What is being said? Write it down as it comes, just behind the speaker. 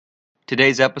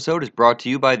Today's episode is brought to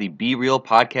you by the Be Real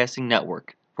Podcasting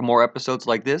Network. For more episodes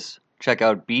like this, check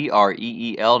out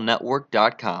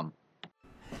BREELnetwork.com.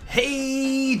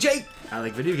 Hey, Jake! I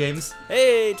like video games.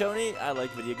 Hey, Tony! I like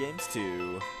video games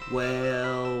too.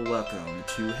 Well, welcome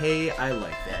to Hey, I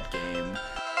Like That Game.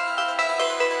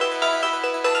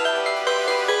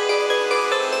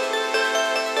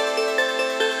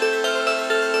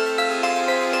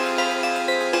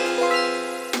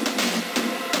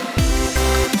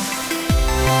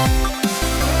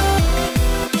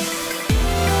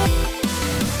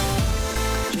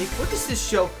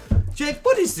 Jake,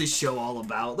 what is this show all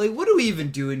about? Like, what are we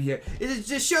even doing here?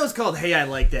 This show's called Hey, I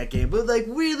Like That Game, but, like,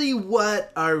 really,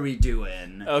 what are we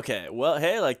doing? Okay, well,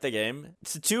 hey, I like the game.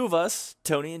 It's the two of us,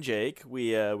 Tony and Jake.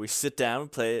 We sit down,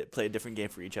 play a different game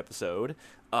for each episode.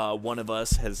 One of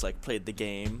us has, like, played the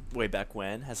game way back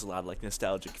when, has a lot of, like,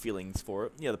 nostalgic feelings for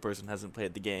it. The other person hasn't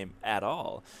played the game at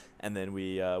all. And then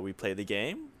we play the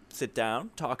game, sit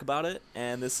down, talk about it,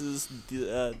 and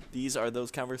these are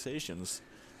those conversations.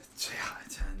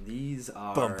 These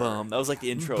are... Bum bum. That was like the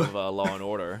intro of Law and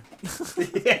Order.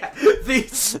 Yeah,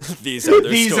 these are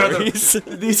their stories.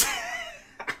 These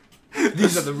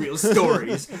are the real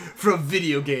stories from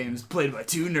video games played by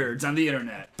two nerds on the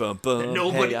internet. Bum bum.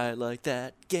 Nobody... Hey, I like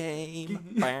that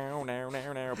game.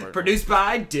 Produced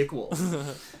by Dick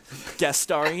Wolf. Guest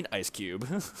starring Ice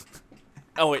Cube.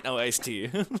 Oh wait, no, Ice-T.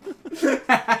 Wow,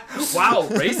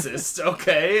 racist.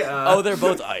 Okay. Oh, they're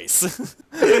both ice.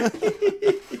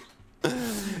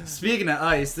 Speaking of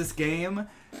ice, this game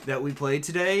that we played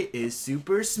today is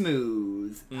super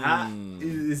smooth.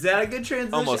 Is that a good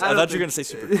transition? Almost. I thought you were gonna say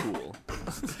super cool.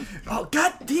 Oh,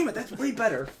 god damn it! That's way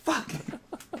better. Fuck.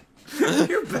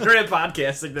 You're better at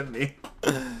podcasting than me.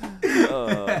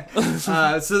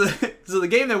 So the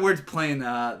game that we're playing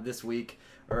this week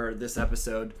or this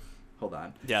episode. Hold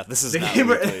on. Yeah, this is not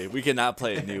weekly. We cannot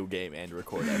play a new game and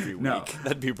record every week. No.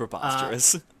 That'd be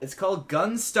preposterous. It's called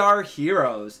Gunstar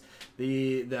Heroes.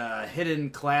 The hidden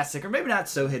classic, or maybe not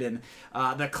so hidden,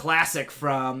 the classic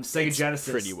from Sega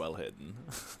Genesis. Pretty well hidden.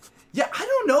 Yeah, I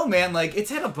don't know, man. Like,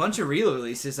 it's had a bunch of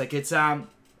re-releases. Like, it's so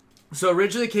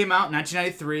originally came out in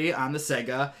 1993 on the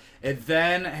Sega. It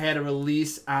then had a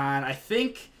release on, I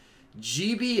think,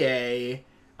 GBA.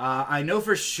 I know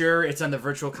for sure it's on the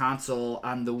Virtual Console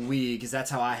on the Wii, because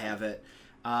that's how I have it.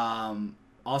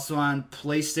 Also on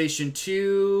PlayStation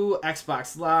 2,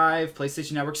 Xbox Live,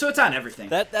 PlayStation Network, so it's on everything.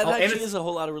 That actually is a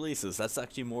whole lot of releases. That's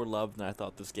actually more love than I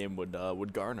thought this game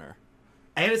would garner.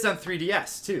 And it's on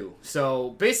 3DS, too.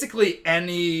 So, basically,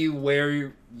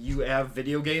 anywhere you have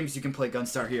video games, you can play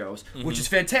Gunstar Heroes, which is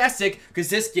fantastic, because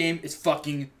this game is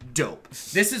fucking dope.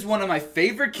 This is one of my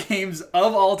favorite games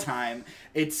of all time.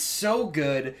 It's so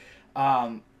good.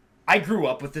 I grew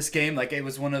up with this game. Like, it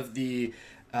was one of the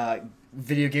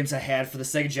video games I had for the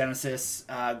Sega Genesis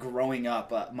growing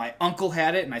up. My uncle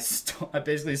had it, and I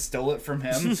basically stole it from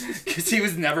him because he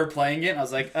was never playing it. And I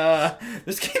was like,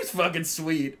 this game's fucking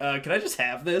sweet. Can I just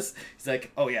have this? He's like,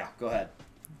 oh yeah, go ahead.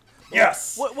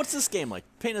 Yes. What's this game like?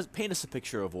 Paint us a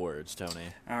picture of words, Tony.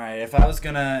 All right, if I'm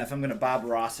gonna Bob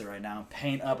Ross it right now,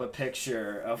 paint up a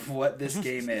picture of what this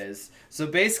game is. So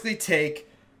basically, take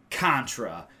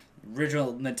Contra,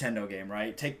 original Nintendo game,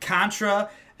 right? Take Contra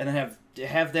and then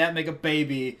have that make a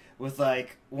baby with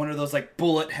like one of those like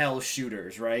bullet hell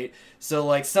shooters, right? So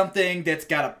like something that's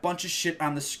got a bunch of shit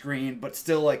on the screen but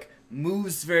still like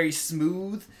moves very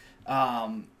smooth.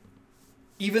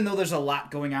 Even though there's a lot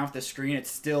going on with the screen,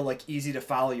 it's still like easy to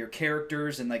follow your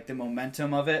characters and like the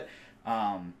momentum of it.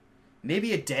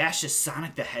 Maybe a dash of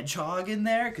Sonic the Hedgehog in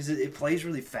there because it plays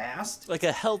really fast. Like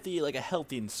a healthy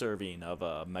serving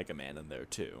of Mega Man in there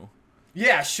too.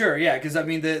 Yeah, sure, yeah, because, I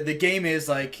mean, the game is,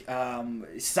 like,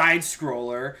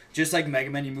 side-scroller, just like Mega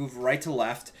Man, you move right to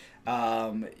left,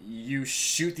 you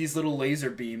shoot these little laser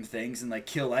beam things and, like,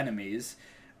 kill enemies.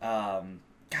 God,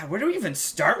 where do we even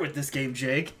start with this game,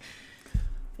 Jake?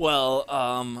 Well,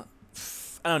 I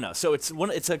don't know. So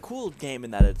it's a cool game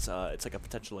in that it's like a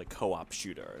potential, like, co-op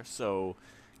shooter, so...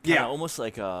 Yeah, almost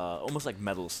like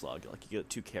Metal Slug. Like you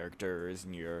get two characters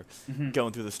and you're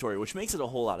going through the story, which makes it a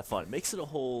whole lot of fun. It makes it a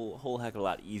whole heck of a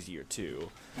lot easier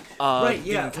too. Right.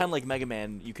 Yeah. Kind of like Mega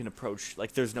Man, you can approach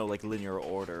like there's no like linear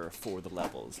order for the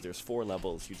levels. There's 4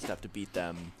 levels. You just have to beat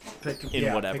them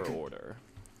in whatever order.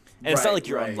 And it's not like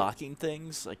you're unlocking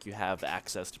things. Like you have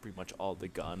access to pretty much all the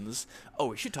guns. Oh,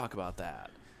 we should talk about that.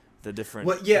 The different,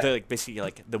 like basically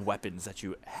like the weapons that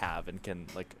you have and can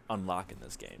like unlock in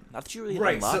this game. Not that you really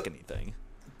unlock anything.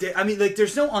 I mean, like,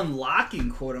 there's no unlocking,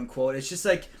 quote unquote. It's just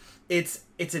like it's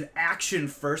an action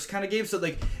first kind of game. So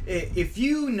like, if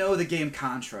you know the game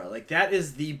Contra, like that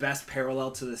is the best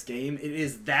parallel to this game. It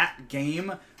is that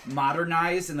game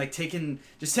modernized and like taken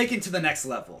to the next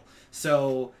level.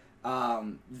 So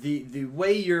the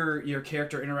way your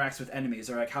character interacts with enemies,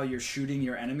 or like how you're shooting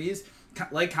your enemies,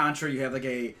 like Contra, you have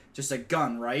like just a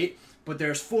gun, right? But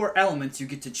there's 4 elements you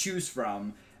get to choose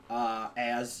from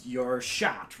as your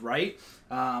shot, right?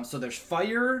 So there's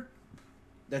fire,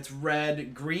 that's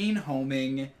red, green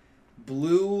homing,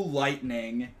 blue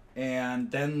lightning,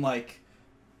 and then like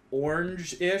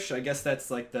orange-ish. I guess that's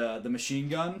like the machine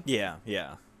gun. Yeah,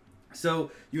 yeah.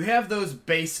 So you have those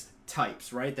base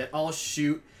types, right? That all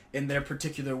shoot in their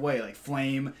particular way. Like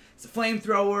flame, it's a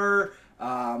flamethrower.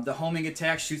 The homing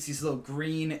attack shoots these little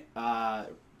green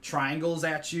triangles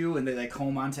at you, and they like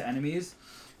home onto enemies.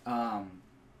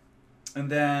 And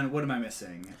then what am I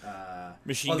missing?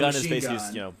 Machine gun is basically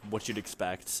just, what you'd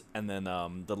expect, and then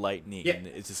the lightning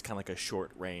is just kind of like a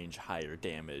short range, higher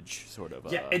damage sort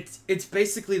of. Yeah, it's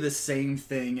basically the same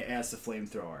thing as the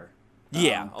flamethrower.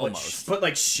 Yeah, almost. But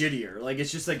like shittier. Like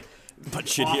it's just like. But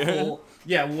shittier. Awful.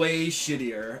 Yeah, way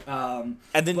shittier.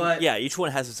 And then each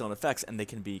one has its own effects, and they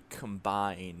can be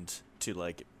combined to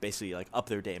like basically like up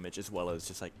their damage as well as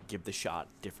just like give the shot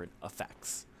different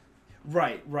effects.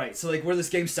 Right. So like where this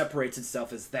game separates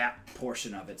itself is that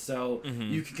portion of it. So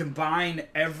you can combine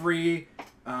every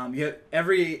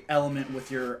element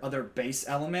with your other base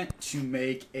element to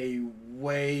make a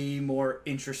way more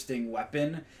interesting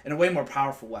weapon and a way more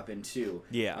powerful weapon too.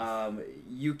 Yeah.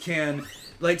 You can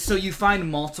so you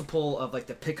find multiple of like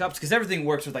the pickups, because everything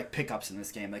works with like pickups in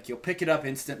this game. Like you'll pick it up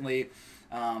instantly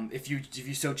if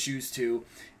you so choose to.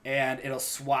 And it'll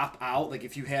swap out, like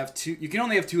if you have 2, you can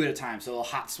only have 2 at a time, so it'll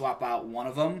hot swap out one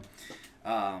of them.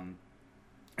 And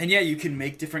yeah, you can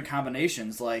make different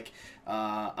combinations, like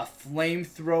a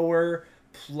flamethrower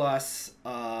plus,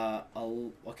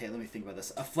 okay, let me think about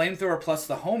this. A flamethrower plus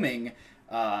the homing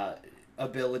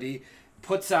ability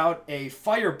puts out a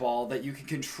fireball that you can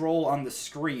control on the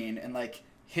screen and like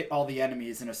hit all the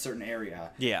enemies in a certain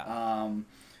area. Yeah.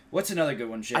 What's another good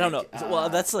one, Jake? I don't know. Well,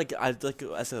 that's like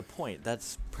as a point.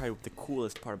 That's probably the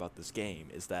coolest part about this game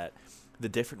is that the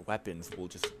different weapons will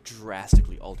just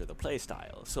drastically alter the play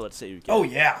style. So let's say you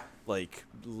get like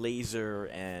laser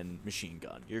and machine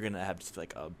gun. You're gonna have just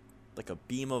like a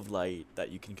beam of light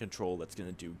that you can control that's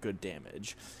gonna do good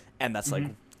damage, and that's like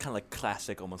kind of like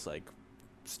classic, almost like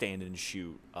stand and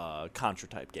shoot Contra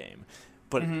type game.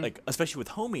 But like especially with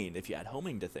homing, if you add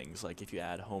homing to things, like if you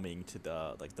add homing to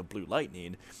the blue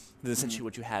lightning, then essentially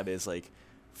what you have is like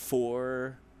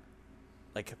 4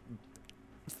 like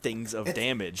things of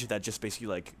damage that just basically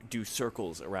like do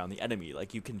circles around the enemy.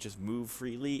 Like you can just move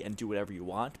freely and do whatever you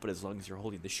want, but as long as you're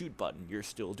holding the shoot button, you're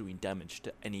still doing damage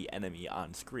to any enemy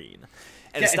on screen.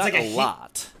 And it's not like a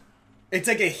lot. It's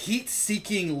like a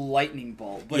heat-seeking lightning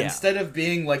bolt, but instead of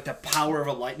being like the power of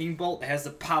a lightning bolt, it has the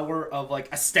power of like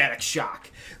a static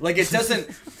shock. Like it doesn't,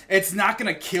 it's not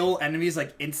gonna kill enemies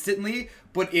like instantly,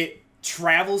 but it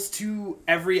travels to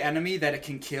every enemy that it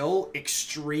can kill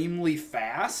extremely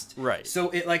fast. Right. So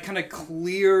it like kind of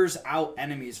clears out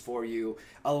enemies for you,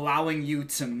 allowing you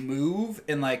to move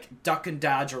and like duck and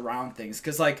dodge around things.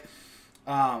 Because like,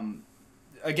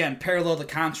 again, parallel to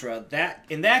Contra, that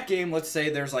in that game, let's say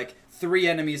there's like 3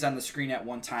 enemies on the screen at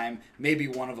one time, maybe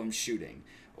one of them shooting.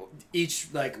 Each,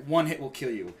 like, one hit will kill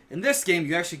you. In this game,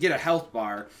 you actually get a health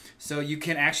bar, so you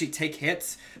can actually take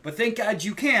hits. But thank God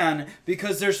you can,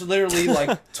 because there's literally,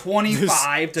 like,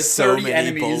 25 to 30 so many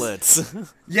enemies. Bullets.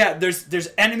 Yeah, there's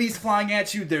enemies flying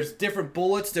at you. There's different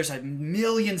bullets. There's a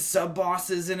million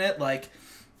sub-bosses in it. Like,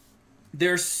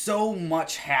 there's so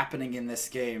much happening in this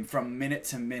game from minute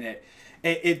to minute.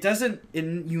 It doesn't,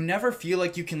 you never feel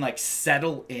like you can like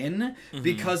settle in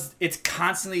because it's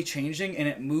constantly changing and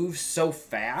it moves so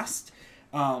fast.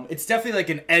 It's definitely like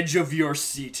an edge of your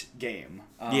seat game.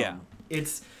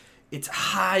 It's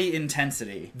high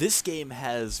intensity. This game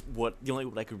has what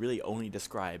I could really only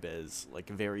describe as like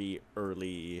very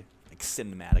early like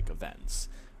cinematic events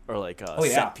or like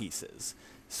set pieces.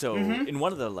 So in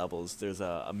one of the levels, there's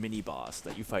a mini boss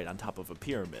that you fight on top of a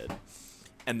pyramid.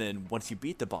 And then once you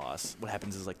beat the boss, what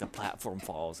happens is like the platform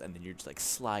falls, and then you're just like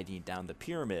sliding down the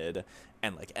pyramid,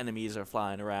 and like enemies are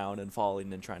flying around and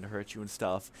falling and trying to hurt you and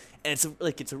stuff. And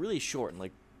it's a really short and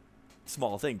like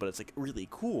small thing, but it's like really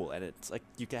cool, and it's like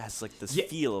you has like this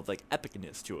feel of like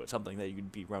epicness to it, something that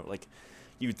you'd be like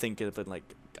you'd think of in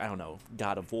like I don't know,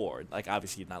 God of War. Like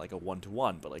obviously not like a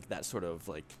 1-to-1, but like that sort of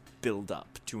like build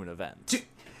up to an event.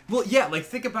 Well, yeah, like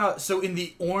think about so in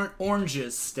the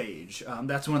oranges stage,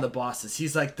 that's one of the bosses.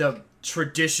 He's like the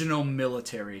traditional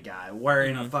military guy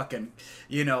wearing a fucking,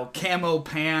 camo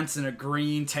pants and a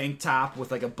green tank top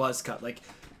with like a buzz cut. Like,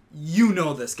 you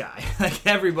know this guy. Like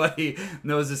everybody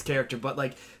knows this character. But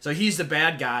like, so he's the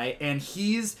bad guy, and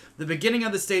the beginning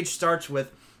of the stage starts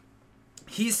with.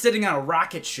 He's sitting on a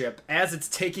rocket ship as it's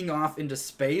taking off into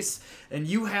space, and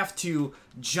you have to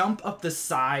jump up the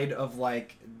side of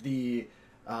like the.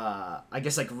 I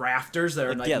guess like rafters that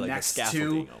are like next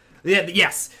to. Yeah.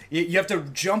 Yes. You have to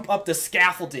jump up the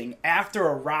scaffolding after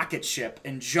a rocket ship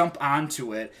and jump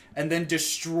onto it, and then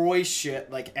destroy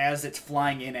shit like as it's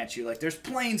flying in at you. Like there's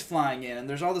planes flying in, and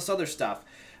there's all this other stuff.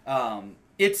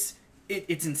 It's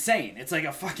insane. It's like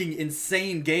a fucking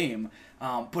insane game,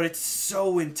 but it's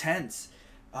so intense.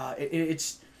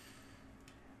 It's.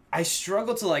 I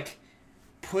struggle to like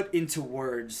put into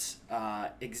words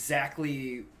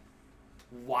exactly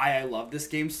why I love this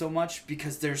game so much,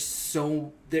 because there's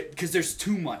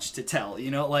too much to tell,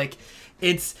 like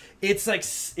it's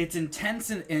intense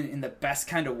in the best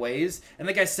kind of ways, and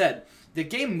like I said, the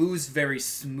game moves very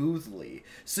smoothly,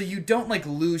 so you don't like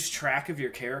lose track of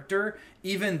your character,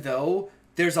 even though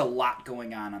there's a lot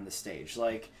going on the stage.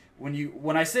 Like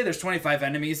when I say there's 25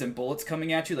 enemies and bullets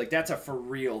coming at you, like that's a for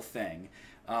real thing,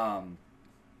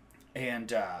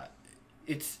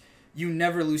 it's. You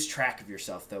never lose track of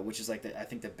yourself, though, which is like I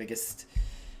think the biggest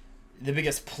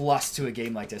plus to a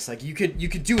game like this. Like you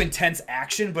could do intense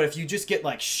action, but if you just get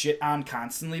like shit on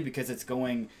constantly because it's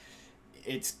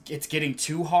getting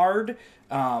too hard,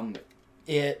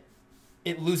 it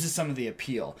loses some of the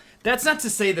appeal. That's not to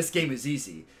say this game is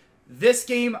easy. This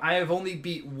game I have only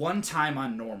beat one time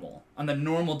on the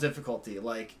normal difficulty.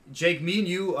 Like Jake, me and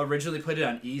you originally played it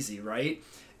on easy, right?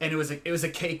 And it was a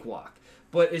cakewalk.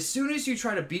 But as soon as you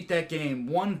try to beat that game,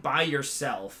 by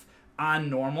yourself on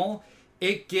normal,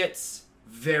 it gets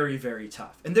very, very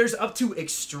tough. And there's up to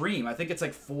extreme. I think it's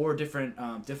like 4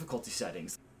 different difficulty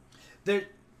settings.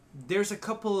 There's a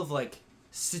couple of like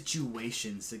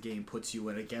situations the game puts you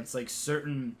in against like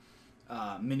certain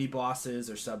mini bosses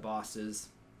or sub bosses.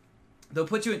 They'll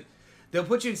put you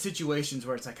in situations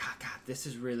where it's like, oh god, it's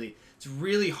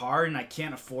really hard, and I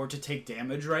can't afford to take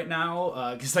damage right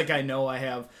now because like I know I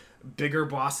have bigger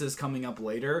bosses coming up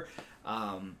later.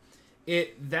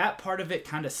 That part of it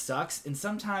kind of sucks, and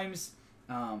sometimes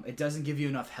it doesn't give you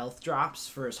enough health drops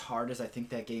for as hard as I think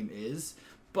that game is.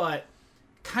 But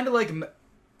kind of like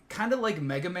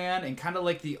Mega Man and kind of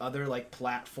like the other like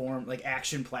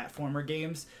action platformer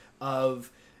games of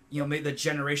maybe the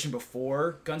generation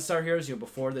before Gunstar Heroes,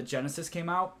 before the Genesis came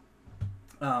out.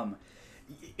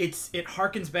 It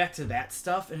harkens back to that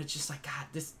stuff, and it's just like, god,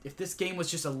 if this game was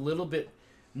just a little bit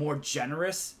more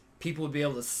generous, people would be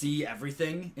able to see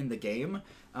everything in the game.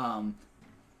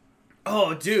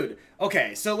 Oh, dude.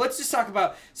 Okay, so let's just talk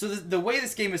about... So the way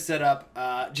this game is set up,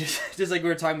 just like we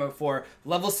were talking about before,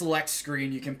 level select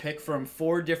screen, you can pick from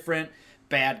 4 different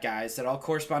bad guys that all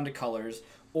correspond to colors.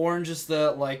 Orange is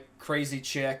the, like, crazy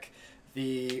chick.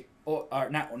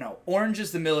 Orange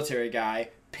is the military guy.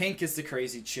 Pink is the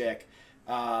crazy chick.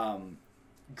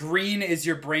 Green is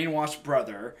your brainwashed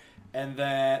brother, and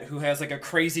then who has like a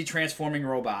crazy transforming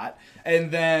robot, and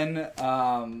then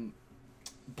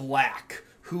Black,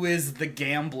 who is the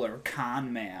gambler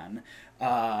con man.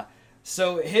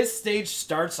 So his stage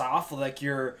starts off like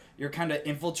you're kind of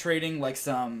infiltrating like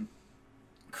some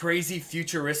crazy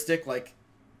futuristic like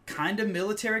kind of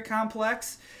military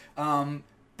complex,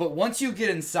 but once you get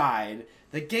inside,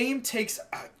 the game takes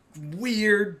a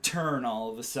weird turn all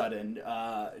of a sudden.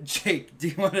 Jake, do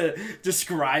you want to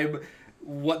describe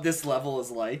what this level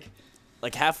is like?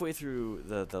 Like halfway through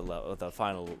the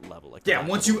final level, like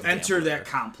once you enter that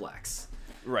complex,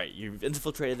 right? You've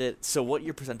infiltrated it. So what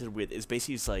you're presented with is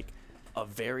basically just like a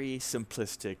very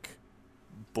simplistic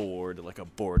board, like a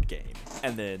board game,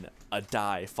 and then a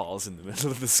die falls in the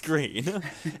middle of the screen.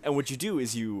 And what you do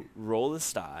is you roll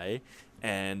this die,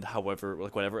 and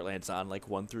whatever it lands on, like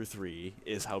 1 through 3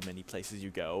 is how many places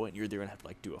you go, and you're either gonna have to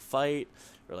like do a fight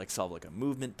or like solve like a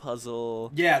movement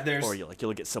puzzle. Yeah, or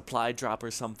you'll get supply drop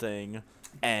or something,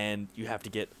 and you have to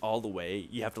get all the way.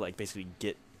 You have to like basically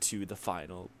get to the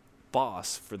final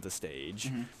boss for the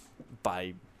stage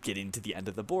by getting to the end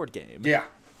of the board game. Yeah.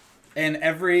 And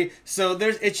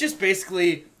it's just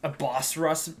basically a boss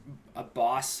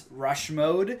rush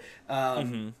mode,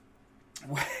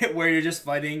 where you're just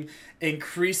fighting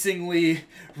increasingly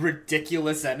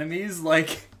ridiculous enemies.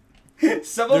 Like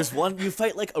there's one you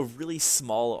fight like a really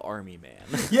small army man.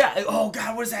 Yeah. Oh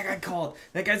god, what is that guy called?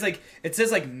 That guy's like, it says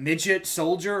like midget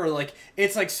soldier, or like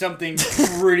it's like something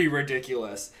pretty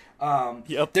ridiculous.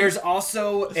 Yep. There's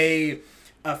also a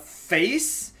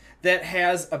face that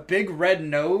has a big red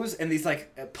nose and these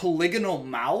like a polygonal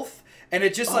mouth, and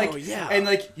it just and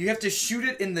like you have to shoot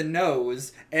it in the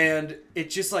nose, and it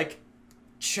just like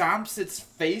chomps its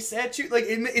face at you. Like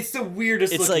it's the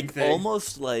weirdest It's looking like thing.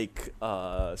 Almost like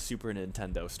Super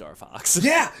Nintendo Star Fox.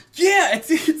 Yeah,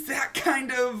 it's that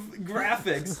kind of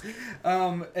graphics.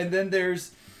 And then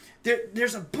there's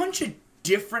a bunch of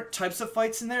different types of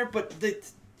fights in there, but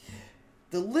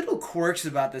the little quirks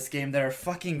about this game that are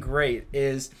fucking great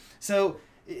is, so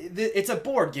it's a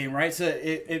board game, right? So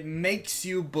it makes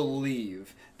you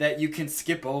believe that you can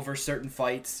skip over certain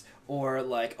fights, or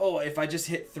like, oh, if I just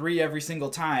hit 3 every single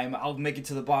time, I'll make it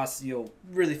to the boss,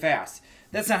 really fast.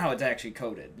 That's not how it's actually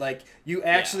coded. Like, you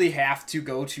actually have to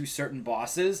go to certain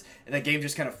bosses, and the game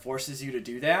just kind of forces you to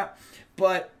do that.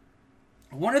 But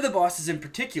one of the bosses in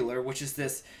particular, which is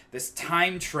this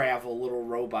time travel little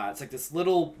robot, it's like this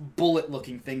little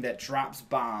bullet-looking thing that drops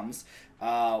bombs,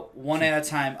 one at a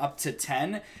time up to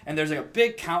 10, and there's like a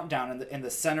big countdown in the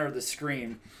center of the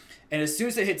screen, and as soon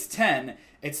as it hits 10,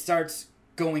 it starts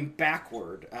going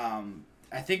backward.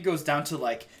 I think it goes down to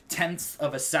like tenths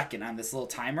of a second on this little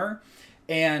timer,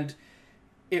 and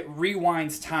it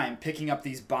rewinds time, picking up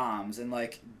these bombs and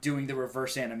like doing the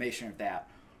reverse animation of that.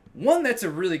 One, that's a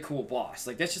really cool boss.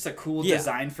 Like, that's just a cool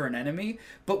design for an enemy.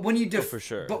 But when you for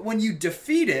sure. But when you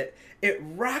defeat it, it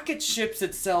rocket ships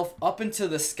itself up into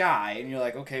the sky, and you're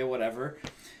like, okay, whatever.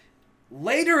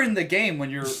 Later in the game, when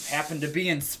you happen to be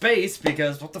in space,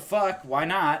 because what the fuck, why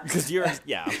not? Because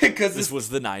because this was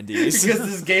the 90s. Because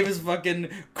this game is fucking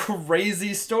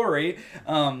crazy story.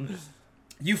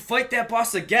 You fight that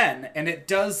boss again, and it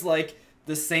does like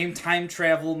the same time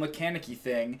travel mechanic-y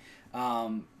thing,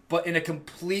 but in a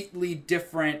completely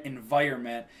different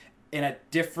environment,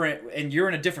 and you're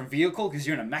in a different vehicle because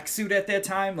you're in a mech suit at that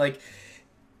time. Like,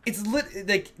 it's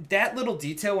like that little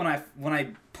detail when I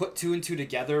put 2 and 2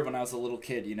 together when I was a little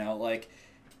kid, like,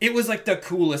 it was like the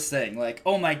coolest thing. Like,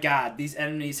 oh my god, these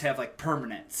enemies have like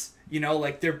permanence,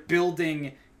 like they're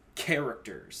building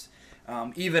characters,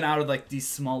 even out of like these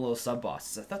small little sub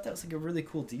bosses. I thought that was like a really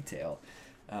cool detail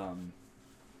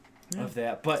of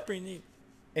that. But It's pretty neat.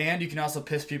 and you can also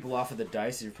piss people off with the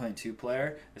dice if you're playing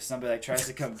 2-player. If somebody like tries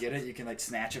to come get it, you can like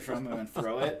snatch it from them and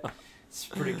throw it. It's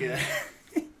pretty good.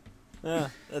 Yeah,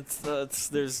 that's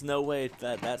there's no way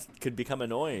that could become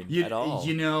annoying at all.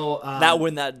 Not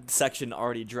when that section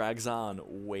already drags on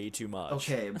way too much.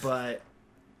 Okay, but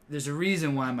there's a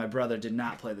reason why my brother did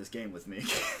not play this game with me.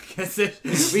 I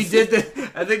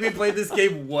think we played this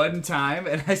game one time,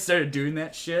 and I started doing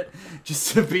that shit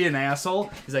just to be an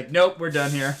asshole. He's like, nope, we're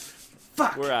done here.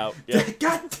 Fuck. We're out. Yeah.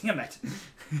 God damn it.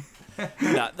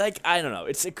 No, like, I don't know.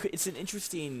 It's an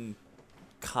interesting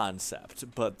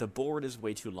concept, but the board is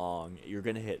way too long. You're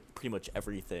gonna hit pretty much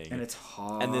everything, And it's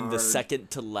hard. and then the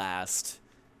second to last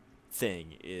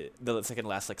thing, the second to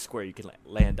last like square you can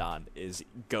land on is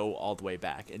go all the way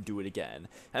back and do it again.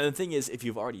 And the thing is, if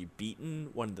you've already beaten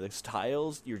one of those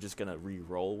tiles, you're just gonna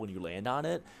re-roll when you land on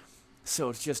it. So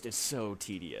it's so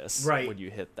tedious when you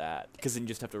hit that, because then you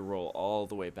just have to roll all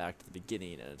the way back to the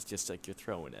beginning, and it's just like you're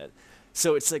throwing it.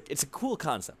 So it's like, it's a cool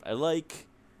concept. I like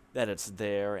that it's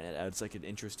there, and it adds like an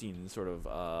interesting sort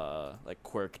of like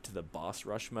quirk to the boss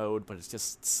rush mode, but it's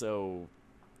just so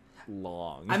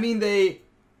long. I mean, they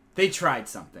tried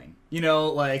something.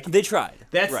 Like, they tried.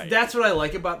 That's what I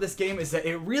like about this game, is that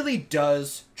it really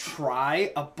does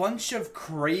try a bunch of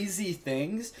crazy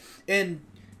things. And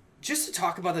just to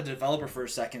talk about the developer for a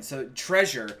second, so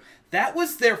Treasure, that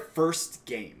was their first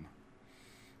game.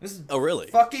 This is really?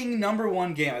 Fucking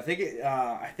 #1 game. I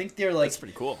think they're like, that's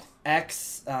pretty cool.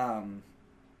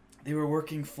 They were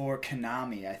working for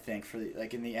Konami, I think, for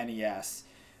like in the NES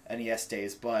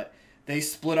days, but they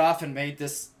split off and made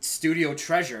this studio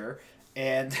Treasure,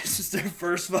 and this is their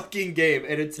first fucking game,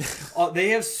 and it's they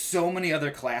have so many other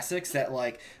classics that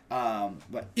like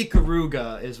but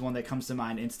Ikaruga is one that comes to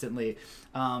mind instantly.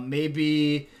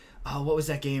 Maybe what was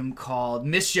that game called?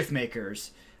 Mischief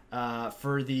Makers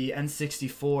for the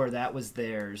N64, that was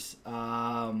theirs.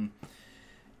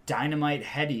 Dynamite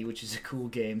Heady, which is a cool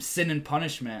game. Sin and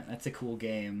Punishment, that's a cool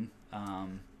game.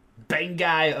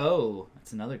 Bangai-O,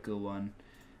 that's another cool one.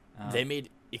 They made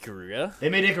Ikaruga? They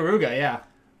made Ikaruga, yeah.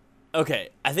 Okay,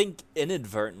 I think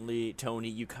inadvertently, Tony,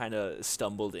 you kind of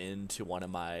stumbled into one of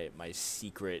my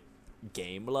secret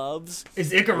game loves.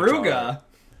 Is Ikaruga?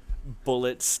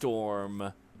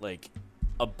 Bulletstorm, like,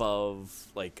 above,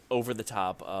 like over the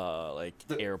top, like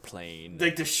airplane,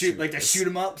 like the shoot shooters.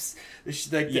 'em ups.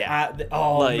 Yeah.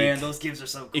 Oh Like, man, those games are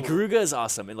so cool. Ikaruga is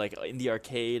awesome, and like in the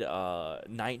arcade,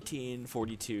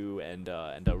 1942 and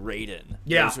Raiden.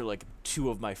 Yeah. Those are like two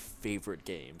of my favorite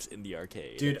games in the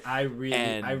arcade. Dude, I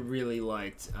And- really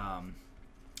liked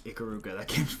Ikaruga. That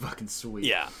game's fucking sweet.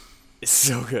 Yeah, it's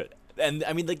so good. And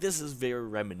I mean, like, this is very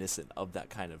reminiscent of that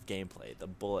kind of gameplay, the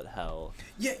bullet hell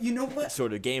Yeah, you know what?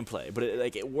 sort of gameplay. But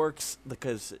it works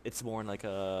because it's more in like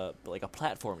a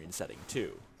platforming setting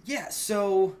too. Yeah,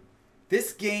 so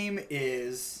this game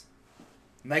is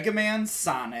Mega Man,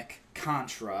 Sonic,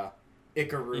 Contra,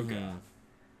 Ikaruga. Mhm.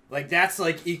 Like that's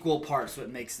like equal parts what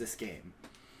makes this game.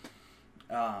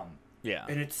 Yeah.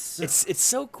 And it's It's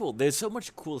so cool. There's so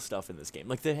much cool stuff in this game.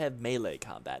 Like, they have melee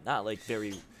combat, not like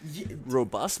very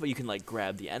robust, but you can like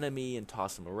grab the enemy and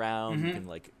toss them around. You can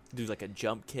like do like a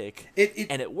jump kick,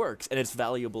 and it works, and it's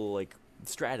valuable like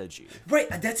strategy. Right,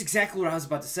 that's exactly what I was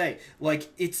about to say.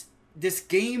 Like this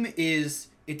game is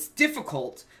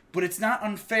difficult, but it's not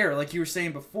unfair like you were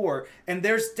saying before, and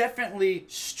there's definitely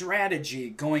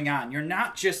strategy going on. You're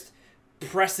not just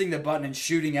pressing the button and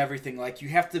shooting everything. Like you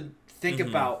have to think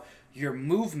about your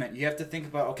movement. You have to think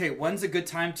about, okay, when's a good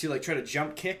time to like try to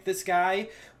jump kick this guy,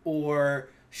 or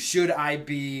should I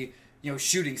be,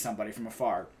 shooting somebody from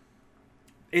afar?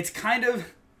 It's kind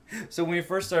of so when we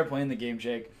first started playing the game,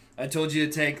 Jake, I told you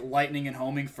to take lightning and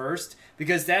homing first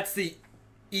because that's the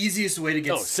easiest way to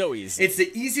get so easy. It's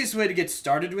the easiest way to get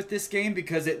started with this game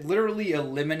because it literally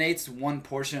eliminates one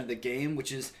portion of the game,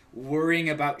 which is worrying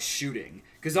about shooting.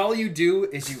 Because all you do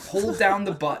is you hold down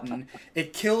the button,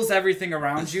 it kills everything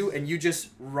around you, and you just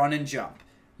run and jump.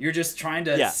 You're just trying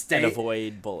to stay and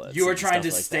avoid bullets. You are and trying to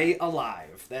stuff like stay that.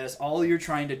 alive. That is all you're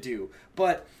trying to do.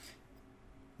 But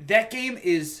that game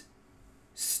is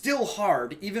still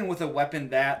hard, even with a weapon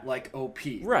that like OP,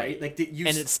 right? Like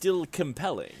and it's still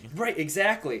compelling. Right,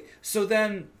 exactly. So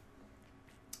then,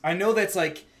 I know that's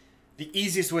like the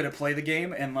easiest way to play the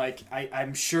game, and like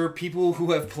I'm sure people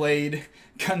who have played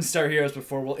Gunstar Heroes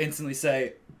before will instantly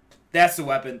say, "That's the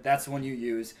weapon. That's the one you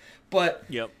use." But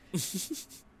Yep.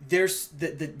 there's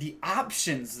the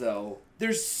options though.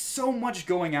 There's so much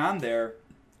going on there.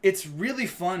 It's really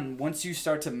fun once you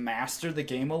start to master the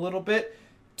game a little bit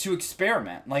to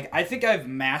experiment. Like I think I've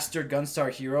mastered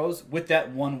Gunstar Heroes with that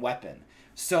one weapon.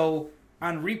 So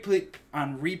on repeat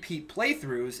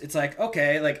playthroughs, it's like,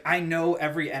 okay, like I know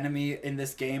every enemy in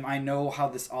this game. I know how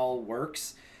this all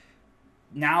works.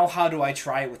 Now how do I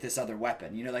try it with this other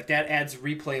weapon? Like that adds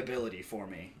replayability for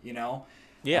me,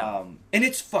 Yeah. And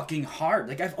it's fucking hard.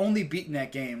 Like I've only beaten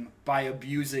that game by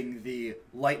abusing the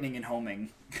lightning and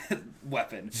homing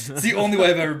weapon. It's the only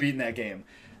way I've ever beaten that game.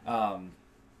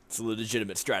 It's a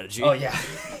legitimate strategy. Oh yeah,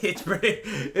 it's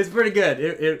pretty good.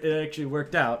 It actually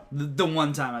worked out the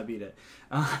one time I beat it.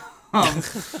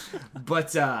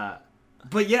 But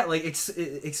yeah, like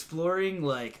exploring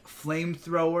like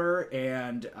flamethrower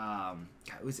and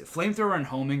was it flamethrower and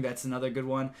homing? That's another good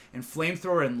one. And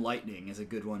flamethrower and lightning is a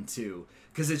good one too,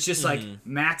 because it's just like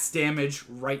max damage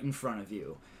right in front of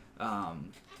you.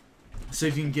 So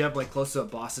if you can get up like close to a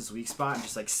boss's weak spot and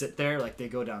just like sit there, like they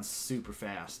go down super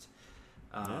fast.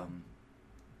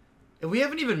 And we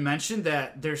haven't even mentioned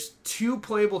that there's 2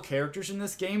 playable characters in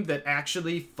this game that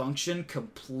actually function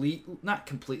not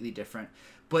completely different,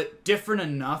 but different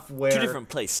enough where 2 different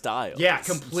play styles. Yeah,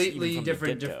 completely even from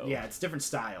different. the get-go. Yeah, it's different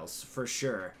styles for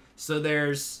sure. So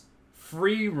there's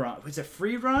free run. Is it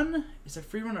free run? Is it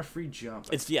free run or free jump?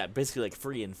 It's basically like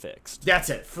free and fixed. That's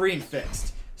it, free and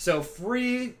fixed. So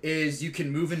free is you can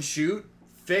move and shoot.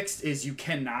 Fixed is you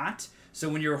cannot. So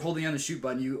when you're holding on the shoot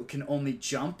button, you can only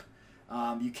jump.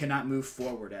 You cannot move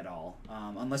forward at all,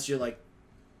 unless you're like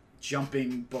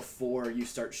jumping before you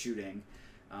start shooting.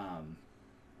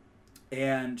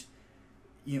 And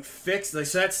fixed. Like,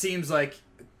 so that seems like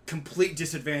complete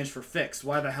disadvantage for fixed.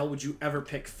 Why the hell would you ever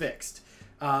pick fixed?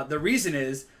 The reason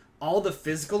is all the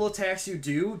physical attacks you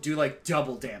do like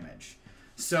double damage.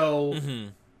 So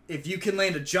if you can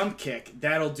land a jump kick,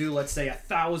 that'll do, let's say,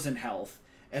 1,000 health,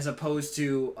 as opposed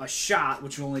to a shot,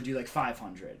 which will only do like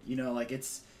 500. Like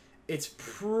it's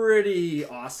pretty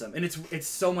awesome, and it's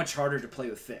so much harder to play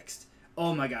with fixed.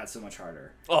 Oh my god, so much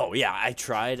harder. Oh yeah, I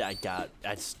tried. I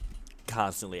just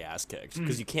constantly ass kicked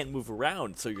because you can't move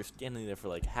around, so you're standing there for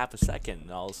like half a second,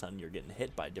 and all of a sudden you're getting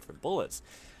hit by different bullets.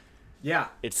 Yeah,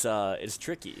 it's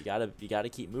tricky. You gotta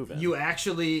keep moving.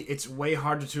 It's way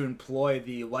harder to employ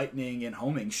the lightning and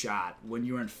homing shot when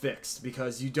you're in fixed,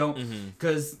 because you don't,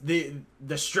 because the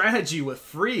strategy with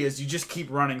free is you just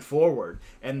keep running forward,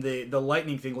 and the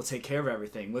lightning thing will take care of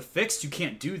everything. With fixed, you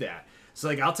can't do that. So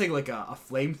like I'll take like a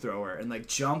flamethrower and like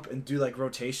jump and do like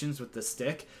rotations with the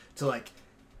stick to like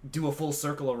do a full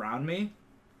circle around me,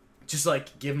 just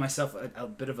like give myself a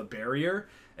bit of a barrier,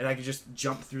 and I could just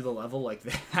jump through the level like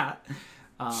that.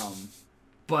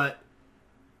 But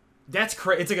that's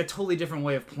it's like a totally different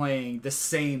way of playing the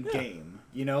same game,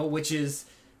 you know, which is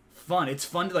fun. It's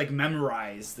fun to like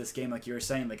memorize this game, like you were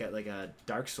saying, like a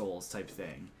Dark Souls type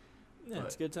thing. Yeah, But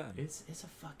it's a good time. It's a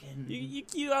fucking.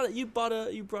 You brought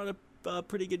a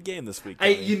pretty good game this week.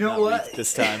 You know what?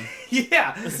 This time.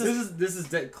 Yeah, this is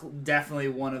definitely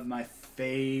one of my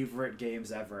favorite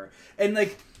games ever, and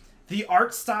like the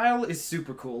art style is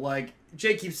super cool. Like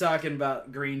Jay keeps talking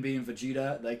about Green being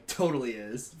Vegeta, like totally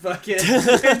is. Fucking,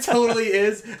 it totally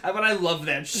is. But I love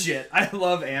that shit. I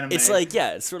love anime. It's like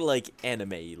it's sort of like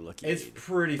anime looking. It's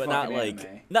pretty, but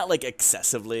fucking not like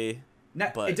excessively.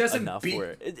 But it doesn't enough beat.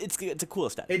 where it's a cool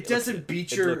aesthetic. It doesn't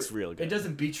beat your. It looks real good. It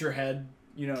doesn't beat your head.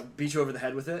 You know, beat you over the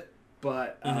head with it.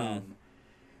 But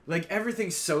like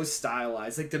everything's so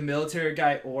stylized. Like the military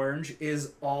guy Orange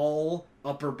is all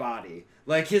upper body.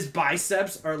 Like his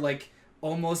biceps are like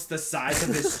almost the size of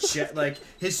his chest. Like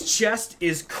his chest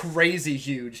is crazy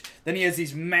huge. Then he has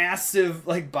these massive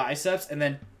like biceps and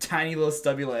then tiny little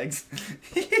stubby legs.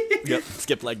 Yep,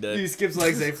 skip leg day. He skips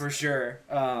leg day for sure.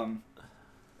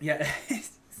 Yeah,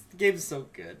 the game's so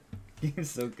good. The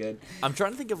game's so good. I'm trying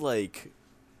to think of like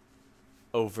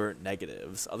overt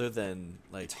negatives other than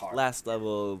like last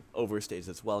level overstays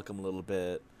its welcome a little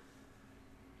bit.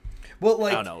 Well,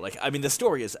 like I don't know, like I mean the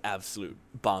story is absolute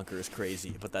bonkers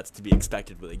crazy, but that's to be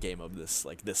expected with a game of this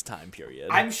time period.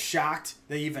 I'm shocked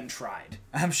they even tried.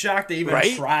 I'm shocked they even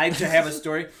Right? tried to have a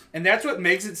story, and that's what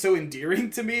makes it so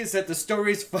endearing to me is that the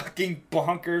story's fucking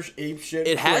bonkers, apeshit.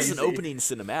 It has an crazy. opening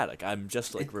cinematic. I'm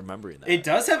just like remembering that. It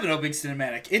does have an opening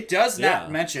cinematic. It does not Yeah.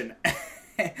 mention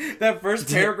that first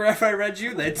paragraph I read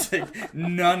you. That's like,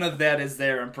 none of that is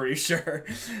there. I'm pretty sure.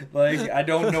 Like I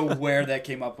don't know where that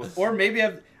came up with, or maybe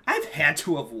I've had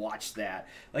to have watched that.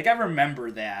 Like I remember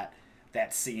that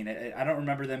scene. I don't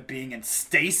remember them being in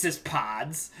stasis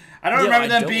pods. I don't remember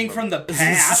them being from the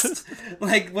past.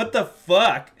 Like what the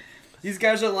fuck? These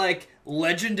guys are like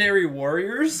legendary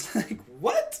warriors. Like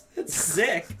what? That's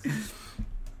sick.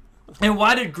 And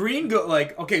why did Green go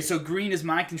like? Okay, so Green is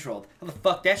mind controlled. How the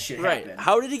fuck that shit right. happened?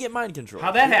 How did he get mind control?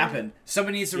 How that happened?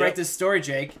 Somebody needs to Yep. write this story,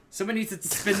 Jake. Somebody needs to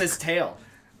spin this tale.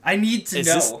 I need to Is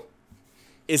know.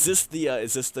 Is this the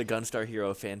Gunstar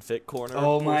Hero fanfic corner?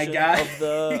 Oh my portion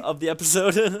God. of the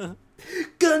episode.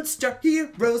 Gunstar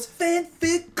Heroes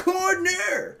fanfic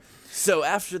corner. So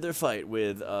after their fight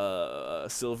with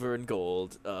Silver and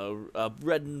Gold,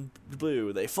 Red and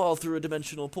Blue, they fall through a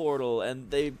dimensional portal and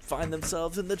they find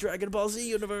themselves in the Dragon Ball Z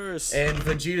universe. And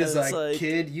Vegeta's And it's like,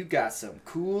 kid, you got some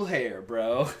cool hair,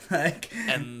 bro. Like,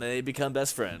 and they become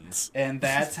best friends. and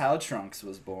that's how Trunks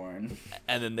was born.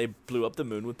 And then they blew up the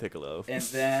moon with Piccolo. And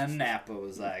then Nappa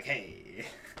was like, hey.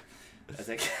 I was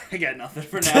like, I got nothing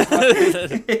for Nappa.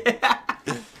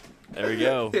 There we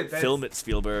go. That's- Film it,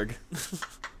 Spielberg.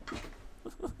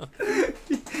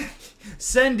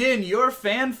 Send in your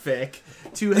fanfic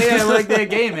to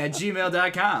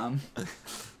heyilikethatgame@gmail.com.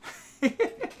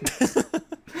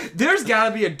 There's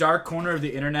gotta be a dark corner of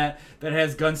the internet that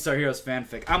has Gunstar Heroes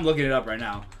fanfic. I'm looking it up right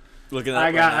now. Looking at I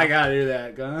it right now. gotta do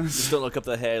that, Guns. Just don't look up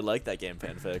the Hey I Like That Game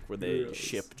fanfic where they Gross.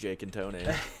 ship Jake and Tony.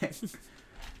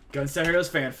 Gunstar Heroes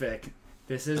fanfic.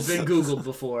 This has been Googled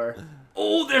before.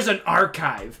 Oh, there's an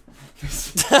archive.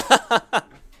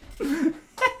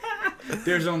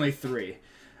 There's only 3.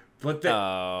 But the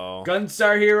Oh.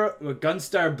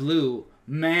 Gunstar Blue,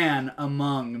 Man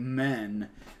Among Men.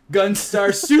 Gunstar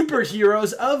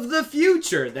Superheroes of the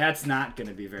Future. That's not going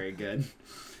to be very good.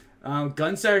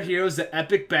 Gunstar Heroes, the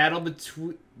epic battle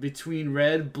between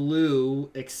Red,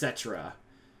 Blue, etc.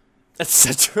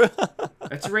 Etc.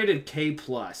 That's rated K+.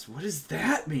 What does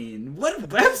that mean? What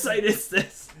website is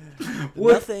this?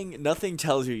 What? Nothing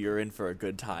tells you you're in for a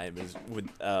good time is when,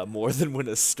 more than when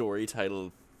a story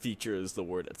title features the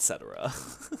word etc.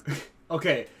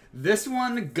 Okay, this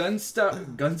one,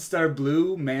 Gunstar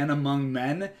Blue, Man Among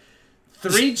Men,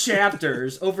 3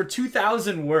 chapters, over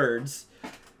 2,000 words.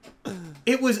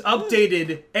 It was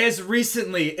updated as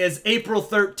recently as April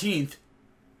 13th,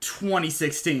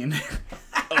 2016.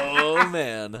 Oh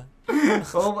man.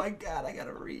 Oh my god, I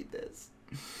gotta read this.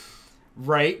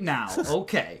 Right now,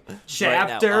 okay.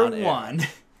 Chapter on air. 1.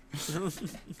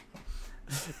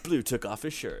 Blue took off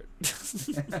his shirt.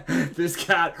 This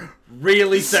got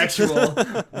really sexual,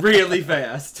 really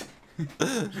fast.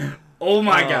 Oh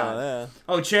my god. Yeah.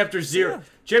 Oh, chapter 0. Yeah.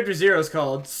 Chapter 0 is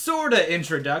called Sorta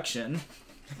Introduction.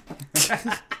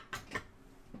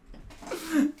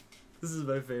 This is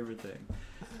my favorite thing.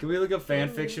 Can we look up fan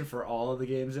fiction for all of the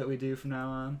games that we do from now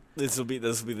on? This will be the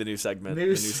new segment. The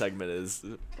new segment is.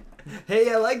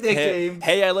 Hey, I like that game.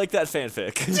 Hey, I like that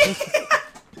fanfic.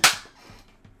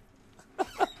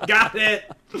 Got it.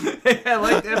 Hey, I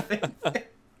like that fanfic.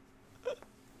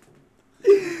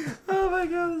 Oh my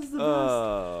god, this is the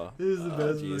best. This is the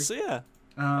best. Geez. So yeah.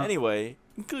 Anyway,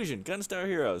 conclusion: Gunstar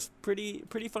Heroes, pretty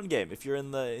fun game. If you're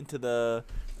into the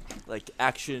like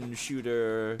action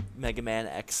shooter, Mega Man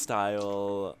X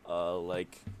style,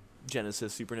 like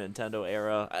Genesis, Super Nintendo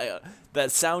era.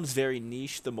 That sounds very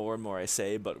niche the more and more I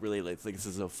say, but really, like this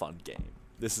is a fun game.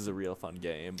 This is a real fun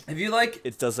game. If you like,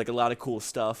 it does like a lot of cool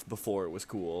stuff before it was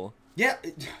cool. Yeah.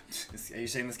 Are you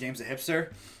saying this game's a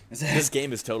hipster? This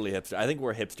game is totally hipster. I think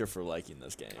we're hipster for liking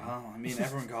this game. Oh, I mean,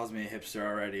 everyone calls me a hipster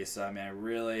already, so I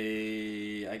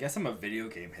mean, I guess I'm a video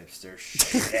game hipster.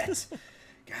 Shit.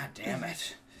 God damn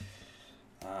it.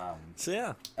 So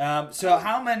yeah. So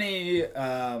how many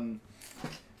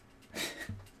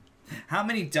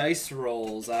dice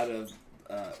rolls out of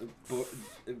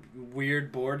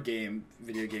weird board game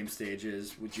video game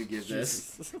stages would you give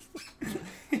this?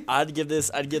 I'd give this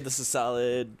a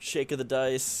solid shake of the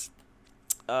dice.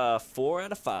 4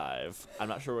 out of 5. I'm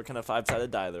not sure what kind of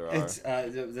 5-sided die there are. It's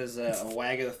there's a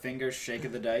wag of the fingers, shake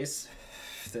of the dice.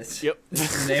 That's yep.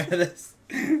 the name of this.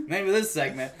 Name of this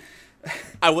segment.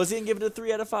 I was gonna give it a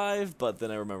 3 out of 5, but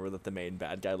then I remember that the main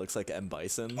bad guy looks like M.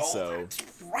 Bison. Oh, so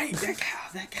that's right. That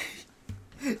guy.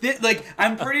 Like,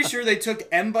 I'm pretty sure they took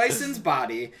M. Bison's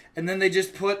body and then they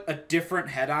just put a different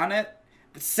head on it.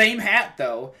 Same hat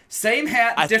though. Same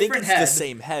hat, I different think it's head. the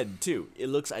same head too. It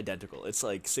looks identical. It's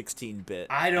like 16-bit.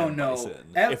 I don't know.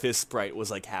 Bison, if his sprite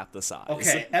was like half the size.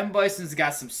 Okay, M. Bison's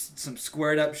got some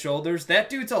squared up shoulders. That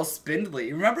dude's all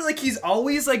spindly. Remember, like he's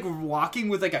always like walking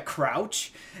with like a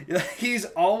crouch. He's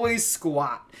always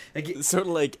squat. Like sort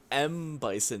of like M.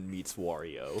 Bison meets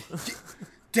Wario.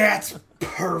 That's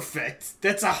perfect.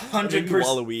 That's 100%.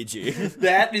 Waluigi.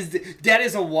 That is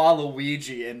a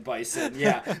Waluigi in Bison.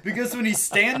 Yeah, because when he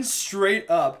stands straight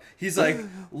up, he's like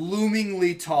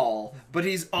loomingly tall, but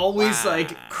he's always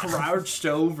like crouched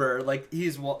over, like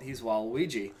he's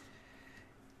Waluigi.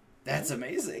 That's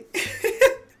amazing.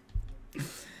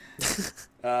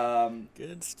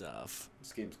 Good stuff.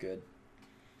 This game's good.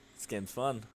 This game's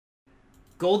fun.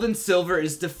 Gold and silver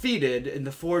is defeated, and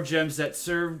the 4 gems that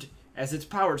served as its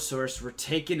power source were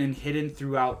taken and hidden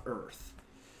throughout Earth.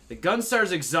 The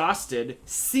Gunstars, exhausted,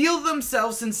 seal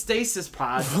themselves in stasis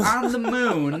pods on the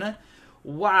moon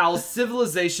while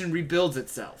civilization rebuilds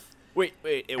itself. Wait,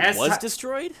 it was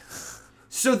destroyed?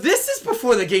 So this is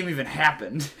before the game even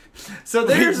happened. So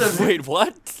there's Wait,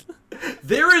 what?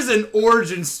 There is an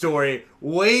origin story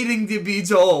waiting to be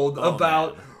told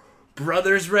about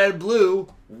Brothers Red Blue,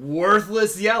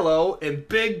 Worthless Yellow, and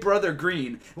Big Brother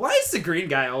Green. Why is the green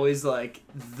guy always like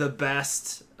the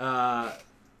best like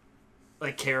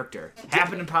character?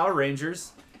 Happened in Power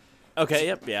Rangers. Okay,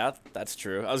 yep, yeah, that's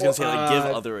true. I was gonna say like give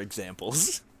other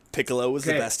examples. Piccolo was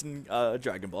the best in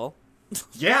Dragon Ball.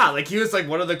 Yeah, like he was like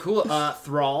one of the cool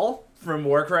Thrall from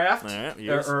Warcraft,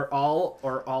 or all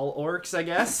orcs, I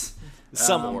guess.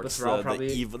 Some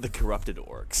orcs, the corrupted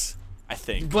orcs, I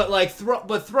think. But like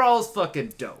Thrall's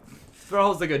fucking dope.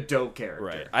 Thrall's like a dope character.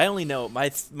 Right. I only know my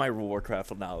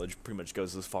Warcraft knowledge pretty much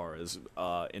goes as far as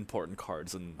important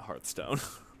cards in Hearthstone.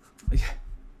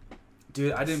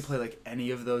 Dude, I didn't play like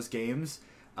any of those games.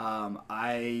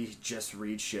 I just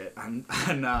read shit on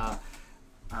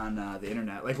the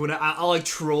internet. Like when I'll like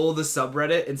troll the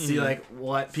subreddit and see like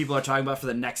what people are talking about for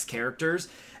the next characters,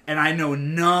 and I know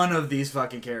none of these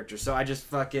fucking characters. So I just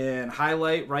fucking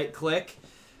highlight, right click,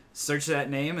 search that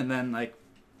name, and then like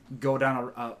go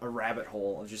down a rabbit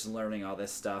hole of just learning all this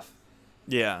stuff.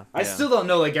 Yeah. I still don't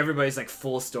know like everybody's like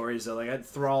full stories though. Like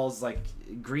Thrall's like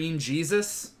Green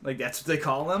Jesus, like that's what they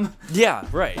call him. Yeah,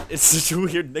 right. It's such a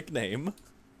weird nickname.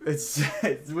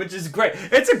 Which is great.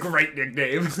 It's a great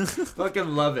nickname.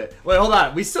 Fucking love it. Wait, hold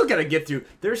on. We still gotta get through.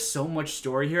 There's so much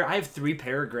story here. I have 3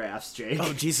 paragraphs, Jake.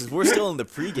 Oh Jesus, we're still in the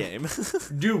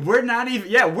pregame. Dude, we're not even.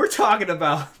 Yeah, we're talking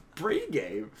about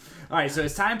pregame. All right. So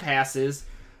as time passes,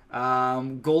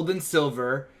 gold and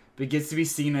silver begins to be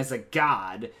seen as a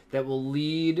god that will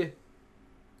lead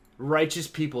righteous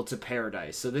people to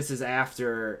paradise. So this is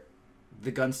after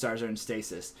the Gunstars are in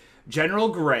stasis. General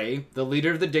Gray, the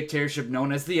leader of the dictatorship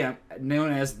known as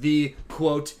the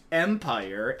quote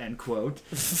Empire end quote,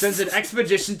 sends an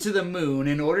expedition to the moon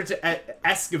in order to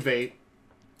excavate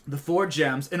the 4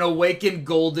 gems and awaken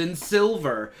gold and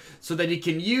silver so that he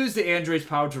can use the android's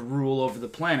power to rule over the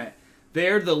planet.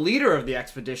 There, the leader of the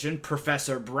expedition,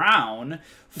 Professor Brown,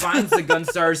 finds the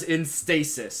Gunstars in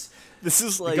stasis. This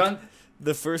is like gun-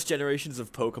 the first generations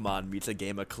of Pokemon meets a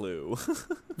game of Clue.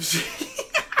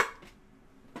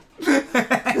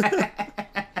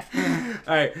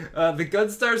 Alright, the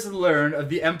Gunstars learn of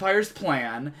the Empire's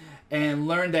plan and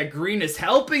learn that Green is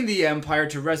helping the Empire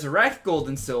to resurrect Gold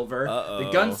and Silver. Uh-oh.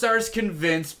 The Gunstars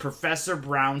convince Professor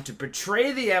Brown to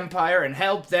betray the Empire and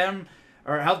help them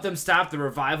stop the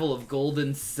revival of Gold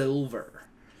and Silver.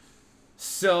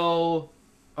 So,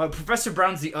 Professor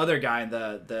Brown's the other guy in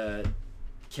the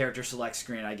character select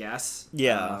screen, I guess.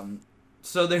 Yeah.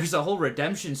 So there's a whole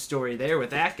redemption story there with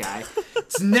that guy.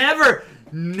 It's never,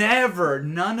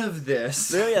 none of this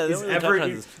They is don't really ever. touch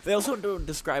on this. They also don't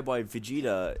describe why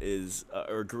Vegeta is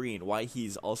or Green, why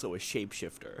he's also a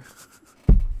shapeshifter.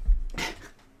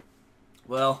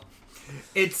 Well,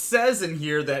 it says in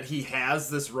here that he has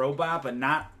this robot, but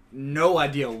no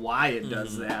idea why it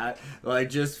does that. Like,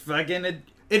 just fucking it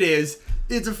is.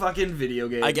 It's a fucking video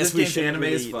game. I guess This we game's should anime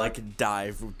as really fuck.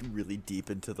 dive really deep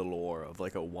into the lore of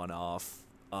like a one-off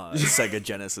Sega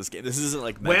Genesis game. This isn't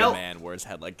like Mega Man where it's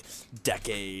had like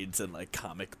decades and like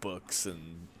comic books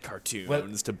and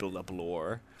cartoons to build up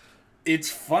lore. It's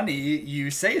funny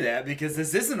you say that because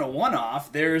this isn't a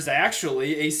one-off. There's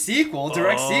actually a direct sequel to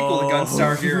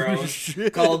Gunstar Heroes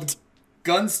shit. called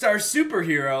Gunstar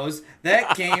Superheroes.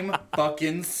 That game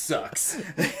fucking sucks.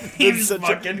 It's such a-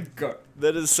 fucking good.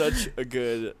 That is such a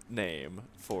good name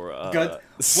for Wait.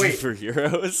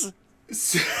 superheroes.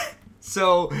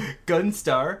 So,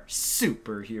 Gunstar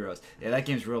Superheroes. Yeah, that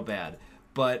game's real bad.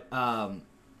 But,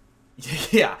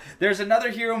 yeah. There's another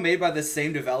hero made by the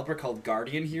same developer called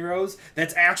Guardian Heroes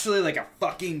that's actually, like, a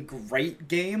fucking great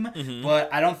game,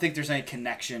 but I don't think there's any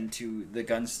connection to the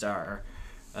Gunstar,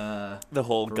 The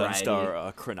whole variety.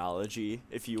 Gunstar chronology,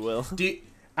 if you will.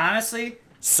 Honestly,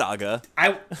 Saga.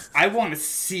 I want to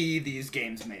see these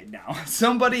games made now.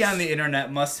 Somebody on the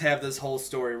internet must have this whole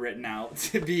story written out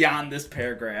beyond this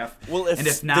paragraph. Well, and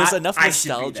if not, there's enough I should be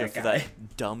nostalgia that for guy.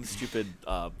 that dumb, stupid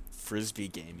Frisbee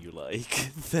game you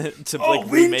like to Oh,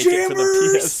 like remake it for the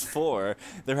Windjammers! PS4,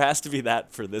 there has to be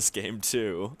that for this game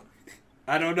too.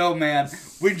 I don't know, man.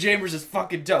 Windjammers is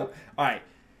fucking dope. Alright.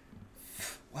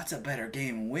 What's a better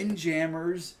game?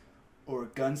 Windjammers or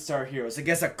Gunstar Heroes? I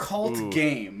guess a cult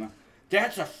game.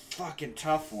 That's a fucking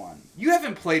tough one. You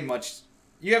haven't played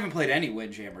any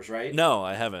Windjammers, right? No,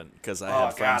 I haven't because I Oh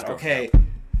had friends. god, growing okay. up.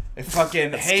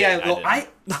 Fucking That's hey, good, I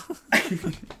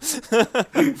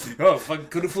oh, fucking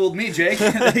could have fooled me, Jake.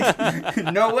 Like,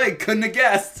 no way, couldn't have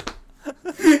guessed.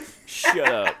 Shut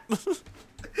up.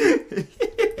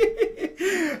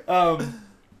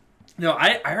 No,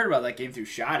 I heard about that game through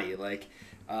Shoddy, like,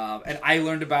 and I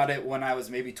learned about it when I was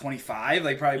maybe 25,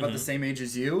 like probably about the same age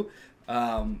as you.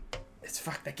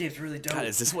 That game's really dope. God,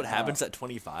 is this what happens at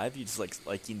 25? You just like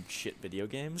liking shit video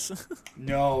games?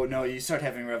 No, you start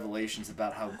having revelations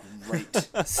about how great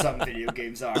some video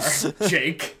games are,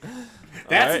 Jake.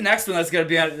 That's Alright. the next one that's gonna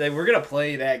be on. Like, we're gonna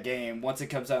play that game once it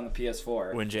comes out on the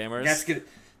PS4. Windjammers.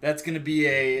 That's gonna be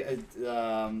a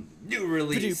new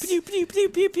release, Pew, pew, pew,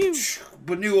 pew, pew, pew.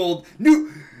 but new old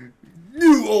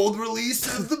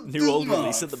release of the New old month.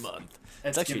 release of the month.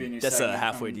 That's It's gonna be a actually new that's a segment.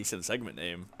 halfway decent segment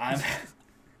name. I'm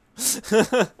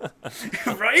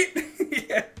right.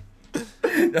 Yeah.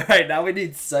 All right, now we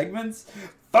need segments.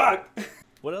 Fuck.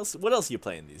 What else? What else are you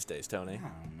playing these days, Tony?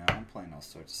 I don't know. I'm playing all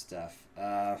sorts of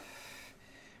stuff.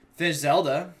 Finished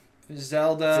Zelda.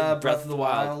 Breath of the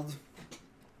Wild.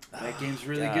 That game's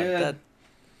really God, good.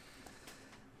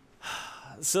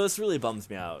 So this really bums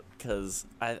me out because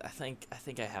I think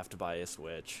I have to buy a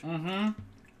Switch. Mm-hmm.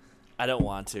 I don't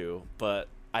want to, but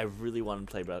I really want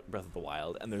to play Breath of the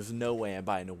Wild, and there's no way I'm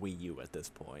buying a Wii U at this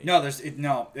point. No,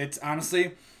 it's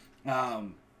honestly,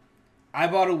 I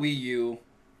bought a Wii U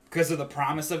because of the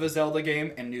promise of a Zelda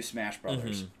game and new Smash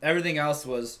Brothers. Everything else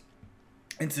was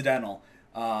incidental.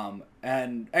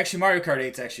 And actually, Mario Kart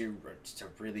 8's actually just a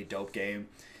really dope game.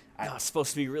 Oh, it's supposed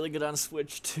to be really good on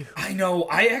Switch too. I know.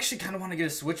 I actually kind of want to get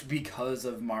a Switch because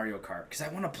of Mario Kart because I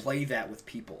want to play that with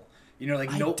people. You know,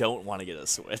 like I don't want to get a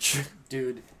Switch.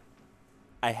 dude.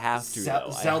 I have to.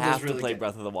 Zelda's I have really to play good.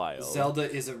 Breath of the Wild. Zelda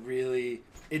is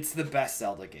it's the best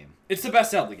Zelda game. It's the best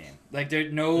Zelda game. Like,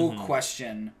 there's no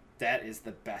question that is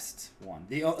the best one.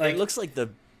 It looks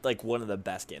like one of the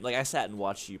best games. Like I sat and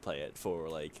watched you play it for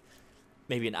like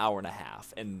maybe an hour and a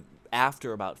half, and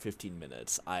after about 15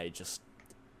 minutes, I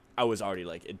was already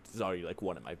like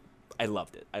one of my. I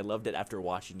loved it. I loved it after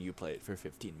watching you play it for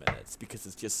 15 minutes because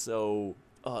it's just so.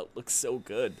 Oh, it looks so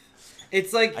good.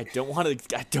 It's like I don't want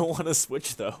to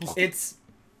switch though. it's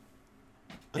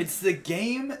the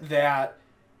game that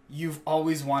you've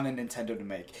always wanted Nintendo to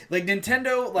make. Like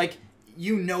Nintendo, like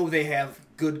they have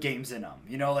good games in them.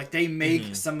 You know, like they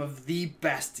make some of the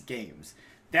best games.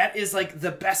 That is like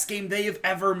the best game they have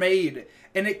ever made,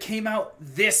 and it came out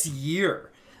this year.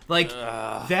 Like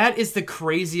that is the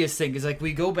craziest thing. Is like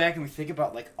we go back and we think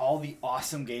about like all the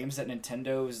awesome games that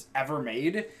Nintendo's ever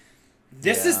made.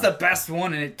 This is the best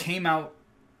one, and it came out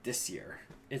this year.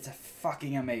 It's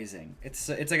fucking amazing. It's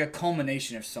like a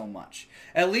culmination of so much.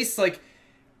 At least like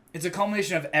it's a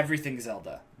culmination of everything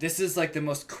Zelda. This is like the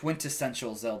most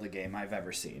quintessential Zelda game I've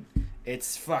ever seen.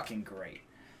 It's fucking great.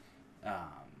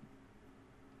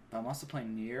 I'm also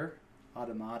playing Nier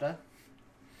Automata.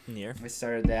 Nier. We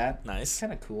started that. Nice. It's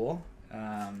kind of cool.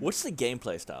 What's the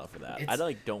gameplay style for that?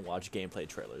 I don't watch gameplay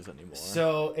trailers anymore.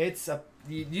 So it's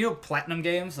you know Platinum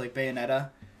games like Bayonetta,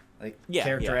 like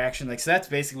character action. Like so that's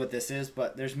basically what this is.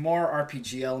 But there's more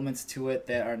RPG elements to it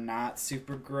that are not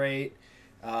super great.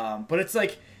 But it's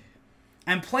like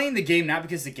I'm playing the game not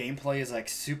because the gameplay is like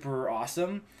super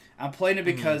awesome. I'm playing it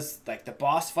because like the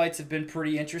boss fights have been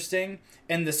pretty interesting,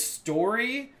 and the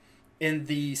story and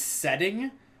the setting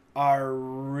are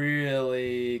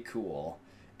really cool.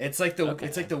 It's like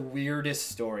the weirdest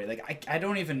story. Like I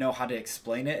don't even know how to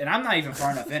explain it, and I'm not even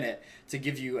far enough in it to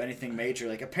give you anything major.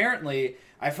 Like apparently,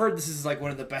 I've heard this is like one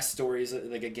of the best stories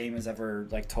like a game has ever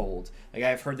like told. Like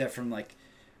I've heard that from like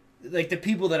the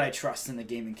people that I trust in the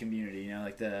gaming community. You know,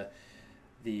 like the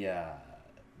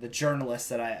journalists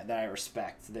that I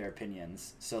respect their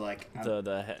opinions. So like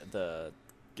the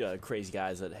crazy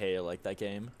guys that like that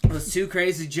game. Those two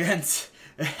crazy gents.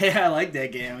 Yeah, I like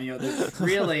that game. You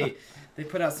know, they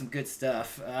put out some good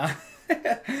stuff.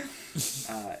 That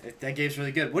game's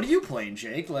really good. What are you playing,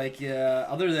 Jake? Like,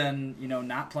 other than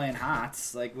not playing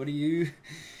HOTS, like, what do you?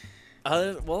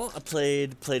 Well, I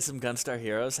played some Gunstar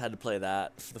Heroes. Had to play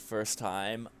that for the first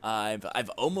time. I've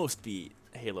almost beat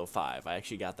Halo 5. I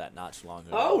actually got that not too long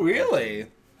ago. Oh, really?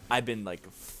 I've been like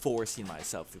forcing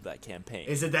myself through that campaign.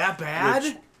 Is it that bad?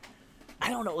 Which, I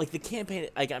don't know. Like the campaign,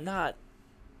 like I'm not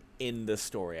in the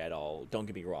story at all. Don't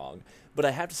get me wrong, but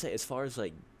I have to say, as far as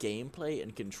like gameplay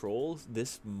and controls,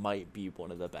 this might be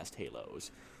one of the best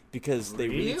Halos because they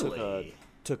really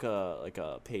took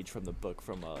a page from the book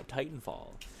from Titanfall.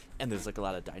 And there's like a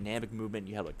lot of dynamic movement.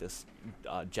 You have like this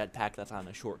jetpack that's on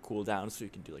a short cooldown, so you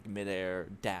can do like midair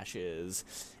dashes,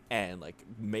 and like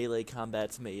melee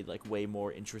combat's made like way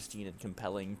more interesting and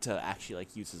compelling to actually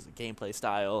like use as a gameplay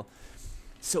style.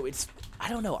 So I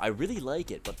don't know, I really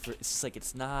like it, but it's just like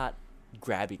it's not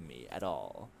grabbing me at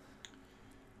all.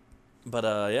 But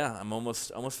yeah, I'm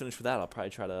almost finished with that. I'll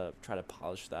probably try to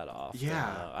polish that off. Yeah.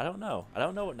 And, I don't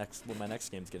know what my next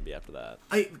game's gonna be after that.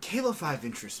 Halo 5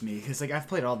 interests me because like I've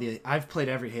played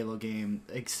every Halo game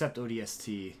except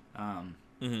ODST.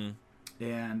 And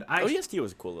ODST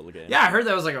was a cool little game. Yeah, I heard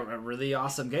that was like a really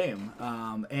awesome game.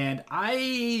 And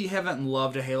I haven't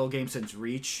loved a Halo game since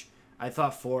Reach. I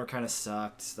thought 4 kind of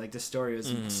sucked. Like the story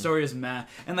was meh,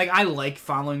 and like I like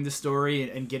following the story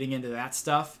and getting into that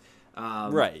stuff.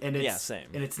 Right. And same.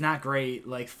 And it's not great.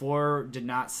 Like 4 did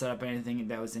not set up anything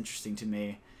that was interesting to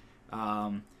me.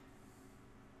 And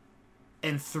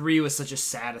 3 was such a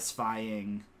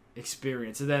satisfying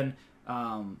experience. And then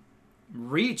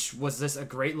Reach was a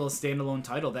great little standalone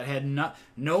title that had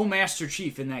no Master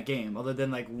Chief in that game other than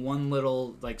like one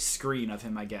little like screen of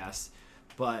him, I guess.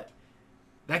 But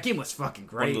that game was fucking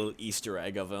great. One little Easter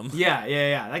egg of him.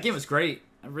 Yeah. That game was great.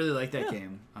 I really liked that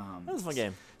game. That was a fun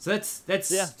game. So that's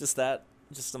just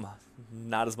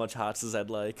not as much HOTS as I'd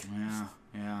like.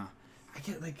 Yeah. I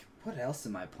get like, what else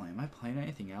am I playing? Am I playing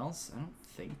anything else? I don't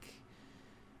think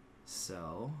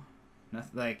so.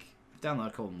 Nothing. Like I've downloaded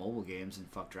a couple mobile games and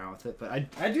fucked around with it, but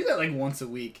I do that like once a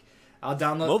week. I'll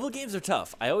download. Mobile games are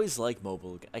tough. I always like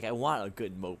mobile. Like I want a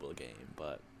good mobile game,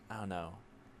 but I don't know.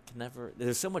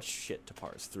 There's so much shit to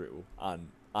parse through on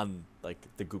like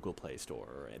the Google Play Store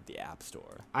or at the App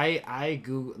Store. I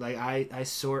Google like I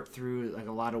sort through like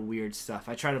a lot of weird stuff.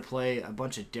 I try to play a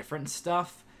bunch of different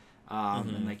stuff,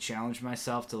 and like challenge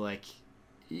myself to like,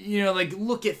 like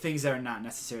look at things that are not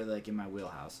necessarily like in my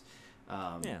wheelhouse.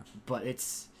 But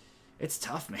it's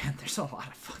tough, man. There's a lot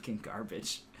of fucking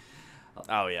garbage.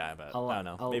 Oh yeah, I bet. I don't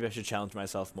know. Maybe I should challenge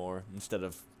myself more instead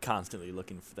of constantly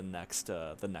looking for the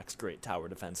next great tower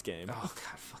defense game. Oh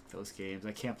god, fuck those games.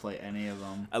 I can't play any of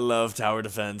them. I love tower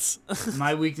defense.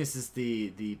 My weakness is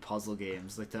the puzzle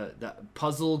games, like the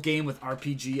puzzle game with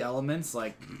RPG elements,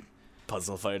 like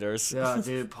Puzzle Fighters. Yeah,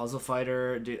 dude, Puzzle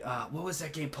Fighter, dude. What was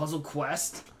that game? Puzzle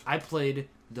Quest. I played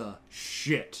the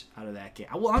shit out of that game.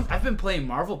 I've been playing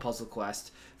Marvel Puzzle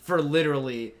Quest for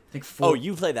literally, I think 4. Oh,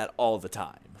 you play that all the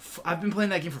time. I've been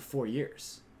playing that game for 4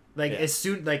 years. Like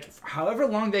however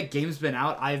long that game's been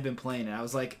out, I've been playing it. I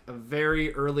was like a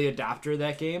very early adopter of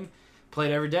that game,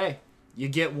 play it every day. You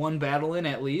get one battle in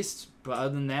at least, but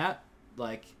other than that,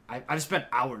 like I just spent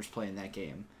hours playing that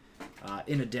game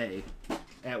in a day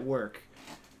at work.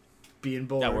 Being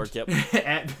bored. At work, yep.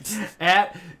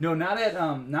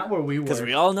 Not where we work. Because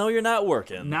we all know you're not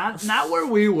working. Not where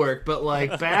we work, but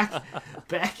like back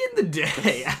in the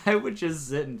day, I would just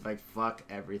sit and like fuck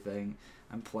everything.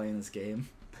 I'm playing this game.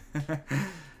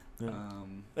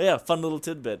 Yeah, fun little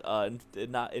tidbit.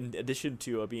 In addition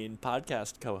to being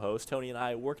podcast co-host, Tony and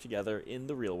I work together in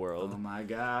the real world. Oh my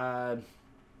god,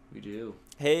 we do.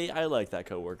 Hey, I like that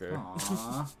coworker.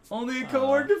 Aww. Only a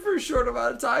coworker for a short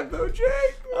amount of time though,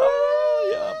 Jake.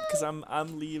 Oh yeah, because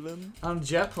I'm leaving. On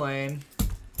jet plane.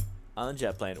 On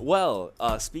jet plane. Well,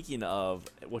 speaking of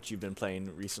what you've been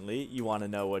playing recently, you want to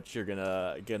know what you're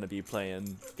gonna be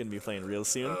playing real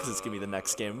soon because it's gonna be the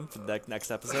next game for the next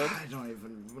episode. I don't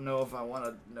even know if I want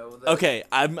to know that. Okay,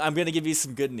 I'm gonna give you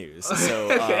some good news.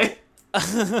 So, okay.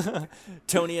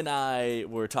 Tony and I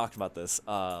were talking about this.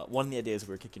 One of the ideas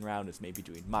we were kicking around is maybe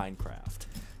doing Minecraft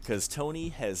because Tony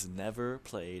has never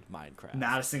played Minecraft.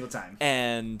 Not a single time.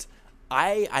 And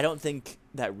I don't think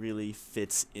that really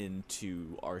fits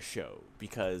into our show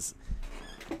because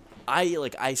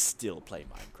I still play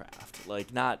Minecraft.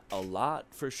 Like not a lot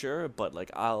for sure, but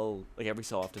like I'll like every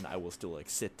so often I will still like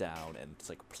sit down and just,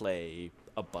 like play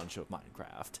a bunch of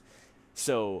Minecraft.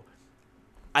 So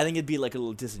I think it'd be like a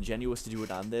little disingenuous to do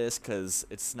it on this because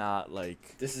it's not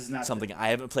like this is not something I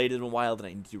haven't played in a while that I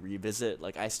need to revisit.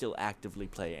 Like I still actively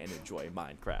play and enjoy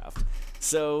Minecraft.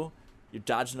 So you're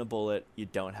dodging a bullet. You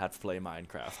don't have to play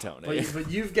Minecraft, Tony. But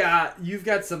you've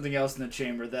got something else in the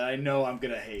chamber that I know I'm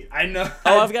gonna hate. I know.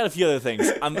 Oh, I've got a few other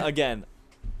things. I'm again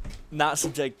not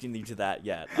subjecting you to that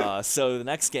yet. So the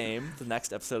next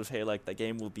episode of Hey Like That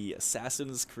Game will be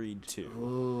Assassin's Creed 2.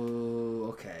 Ooh,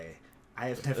 okay. I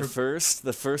have never.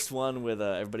 The first one with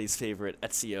everybody's favorite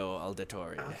Ezio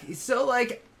Auditore. Okay, so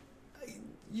like,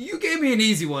 you gave me an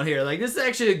easy one here. Like this is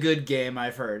actually a good game.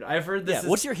 I've heard this. Yeah.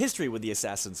 What's your history with the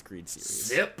Assassin's Creed series?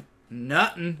 Zip.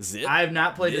 Nothing. Zip. I have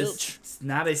not played Milch. this.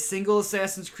 Not a single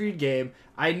Assassin's Creed game.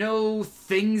 I know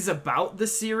things about the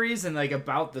series and like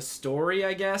about the story,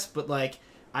 I guess, but like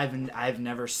I've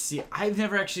never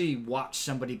actually watched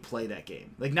somebody play that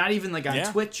game. Like not even like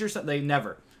on Twitch or something. They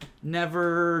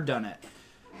never done it.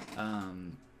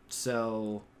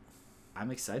 So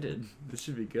I'm excited. This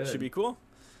should be good. Should be cool.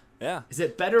 Yeah. Is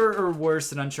it better or worse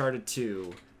than Uncharted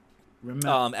 2?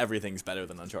 Remember. Everything's better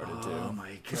than Uncharted 2. Oh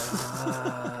my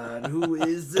god. Who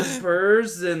is this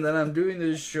person that I'm doing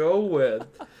this show with?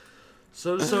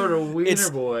 Some sort of wiener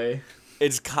boy.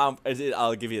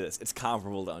 I'll give you this. It's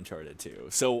comparable to Uncharted 2.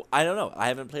 So I don't know. I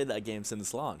haven't played that game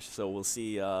since launch. So we'll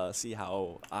see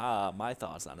how my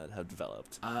thoughts on it have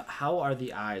developed. How are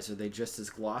the eyes? Are they just as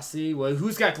glossy? Well,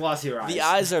 who's got glossier eyes? The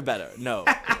eyes are better. No,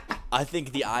 I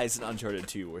think the eyes in Uncharted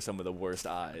 2 were some of the worst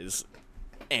eyes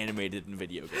animated in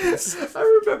video games.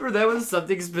 I remember that was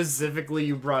something specifically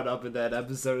you brought up in that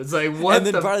episode. It's like, what? And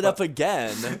then brought it up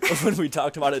again when we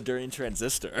talked about it during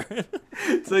Transistor.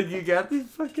 It's like, you got the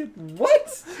fucking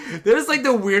what? That is like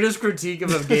the weirdest critique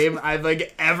of a game I've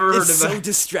like ever heard. It's so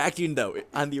distracting though.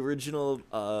 On the original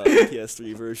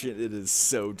PS3 version, it is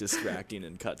so distracting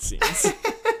in cutscenes.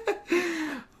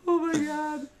 Oh my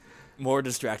god. More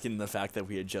distracting than the fact that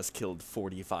we had just killed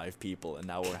 45 people and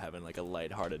now we're having like a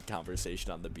lighthearted conversation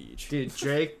on the beach. Dude,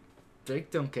 Drake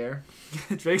don't care.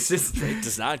 Drake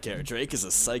does not care. Drake is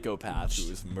a psychopath who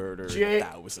has murdered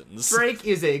thousands. Drake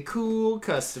is a cool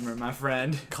customer, my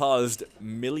friend. Caused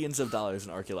millions of dollars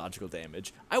in archaeological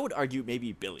damage. I would argue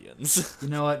maybe billions. You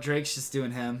know what? Drake's just doing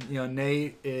him. You know,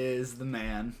 Nate is the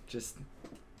man. Just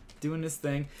doing his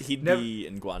thing. He'd be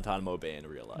in Guantanamo Bay in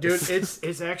real life. Dude,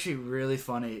 it's actually really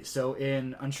funny. So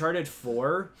in Uncharted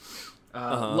 4,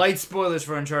 light spoilers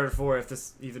for Uncharted 4 if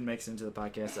this even makes it into the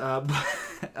podcast.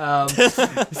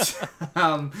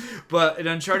 But in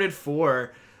Uncharted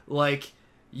 4, like,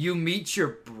 you meet your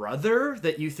brother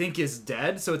that you think is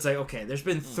dead. So it's like, okay, there's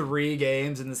been 3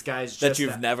 games and this guy's just... That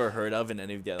you've never heard of in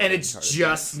any of the other and it's Uncharted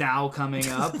just games. now coming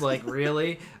up, like,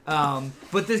 really?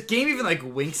 But this game even, like,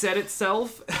 winks at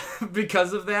itself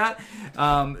because of that.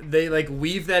 They, like,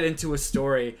 weave that into a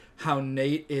story, how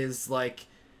Nate is, like,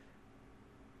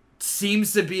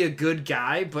 seems to be a good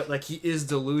guy, but, like, he is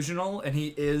delusional, and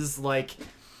he is, like,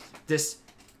 this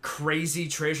crazy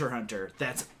treasure hunter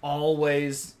that's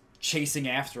always chasing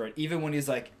after it, even when he's,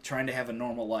 like, trying to have a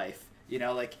normal life. You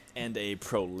know, like... And a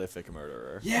prolific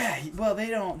murderer. Yeah, well,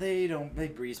 they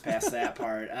breeze past that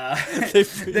part.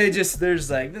 They just,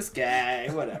 there's like, this guy,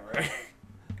 whatever.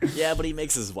 Yeah, but he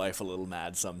makes his wife a little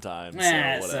mad sometimes.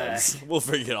 Nah, So whatever. We'll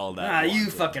figure all that. Ah, out. you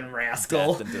fucking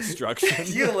rascal. Death and destruction.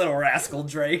 You little rascal,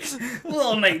 Drake.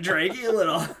 Little Nate Drake, you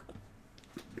little...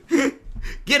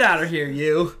 Get out of here,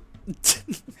 you.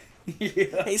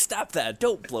 Yeah. Hey, stop that!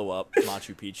 Don't blow up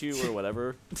Machu Picchu or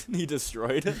whatever he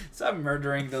destroyed. Stop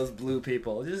murdering those blue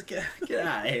people. Just get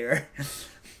out of here.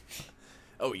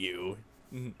 Oh, you.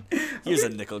 Here's a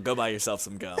nickel. Go buy yourself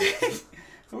some gum.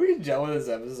 Are we done with this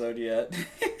episode yet?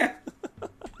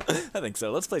 I think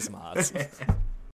so. Let's play some HOTS.